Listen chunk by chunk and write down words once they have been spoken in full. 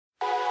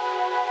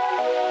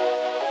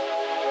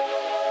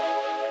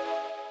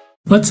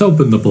Let's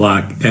open the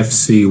block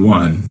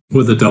FC1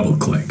 with a double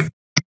click.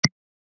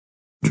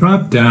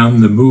 Drop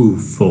down the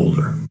Move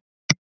folder.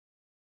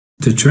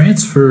 To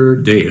transfer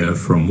data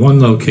from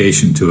one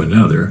location to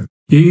another,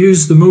 you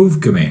use the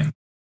Move command.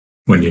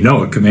 When you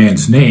know a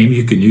command's name,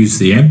 you can use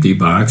the empty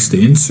box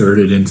to insert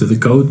it into the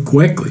code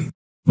quickly,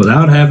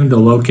 without having to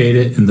locate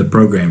it in the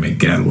programming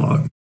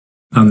catalog.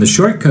 On the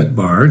shortcut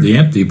bar, the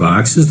empty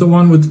box is the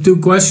one with the 2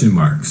 question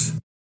marks.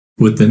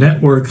 With the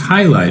network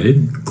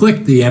highlighted,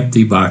 click the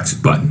empty box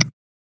button.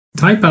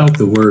 Type out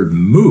the word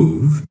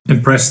Move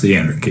and press the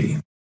Enter key.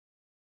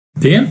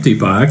 The empty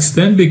box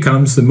then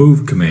becomes the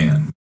Move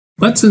command.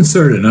 Let's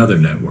insert another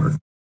network.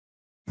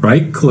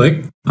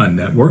 Right-click on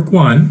Network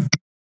 1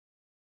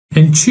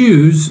 and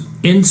choose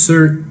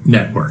Insert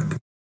Network.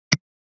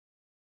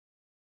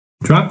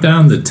 Drop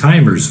down the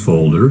Timers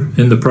folder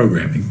in the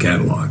programming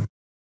catalog.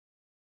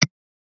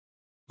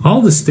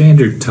 All the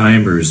standard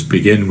timers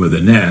begin with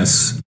an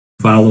S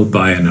followed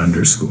by an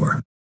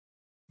underscore.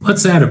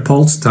 Let's add a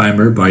pulse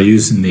timer by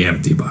using the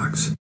empty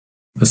box.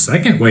 A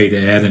second way to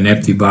add an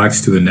empty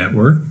box to a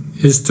network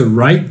is to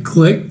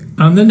right-click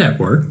on the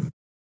network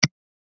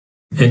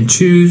and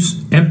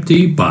choose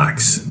Empty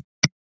Box.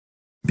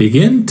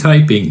 Begin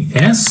typing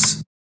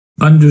S_P.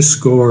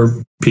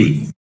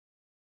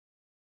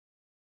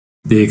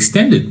 The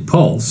extended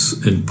pulse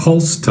and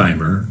pulse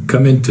timer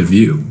come into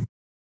view.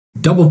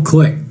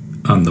 Double-click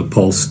on the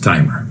pulse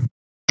timer.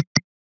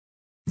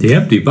 The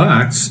empty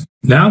box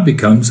now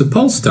becomes a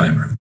pulse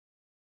timer.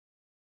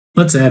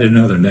 Let's add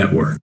another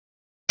network.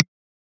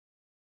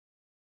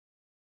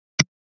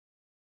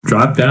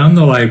 Drop down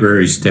the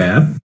Libraries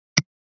tab.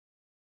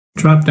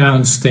 Drop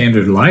down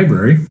Standard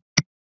Library.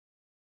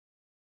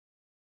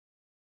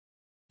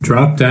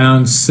 Drop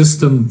down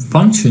System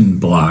Function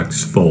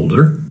Blocks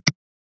folder.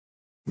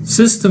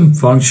 System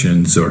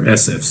functions, or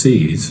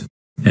SFCs,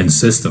 and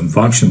system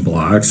function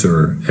blocks,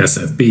 or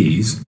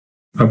SFBs,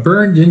 are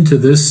burned into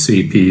this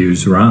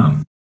CPU's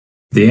ROM.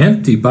 The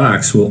empty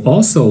box will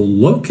also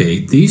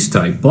locate these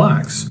type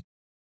blocks.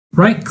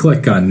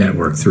 Right-click on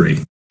Network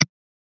 3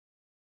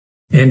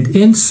 and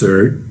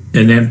insert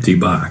an empty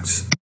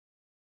box.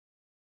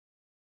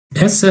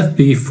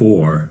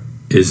 SFB4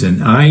 is an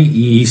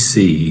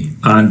IEC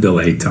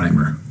on-delay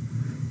timer.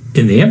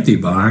 In the empty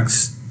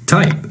box,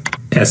 type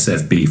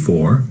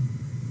SFB4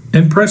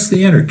 and press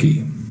the Enter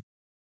key.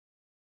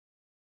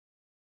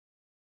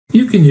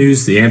 You can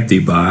use the empty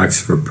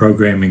box for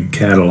programming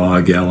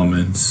catalog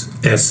elements,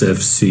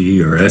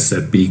 SFC or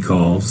SFB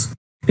calls,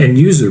 and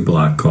user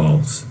block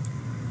calls.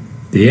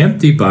 The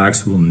empty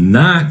box will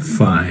not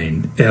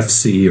find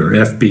FC or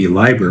FB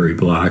library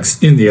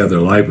blocks in the other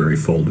library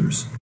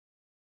folders.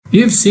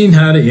 You've seen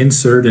how to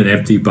insert an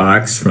empty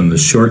box from the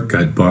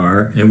shortcut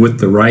bar and with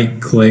the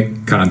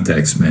right-click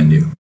context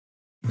menu.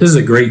 This is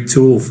a great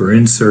tool for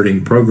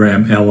inserting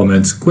program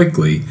elements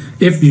quickly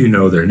if you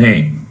know their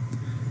name.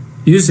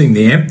 Using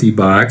the empty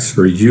box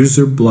for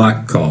user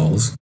block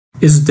calls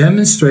is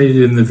demonstrated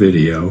in the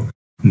video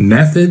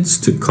Methods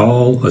to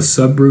Call a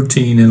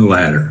Subroutine in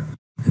Ladder,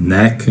 and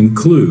that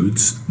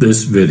concludes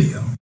this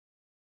video.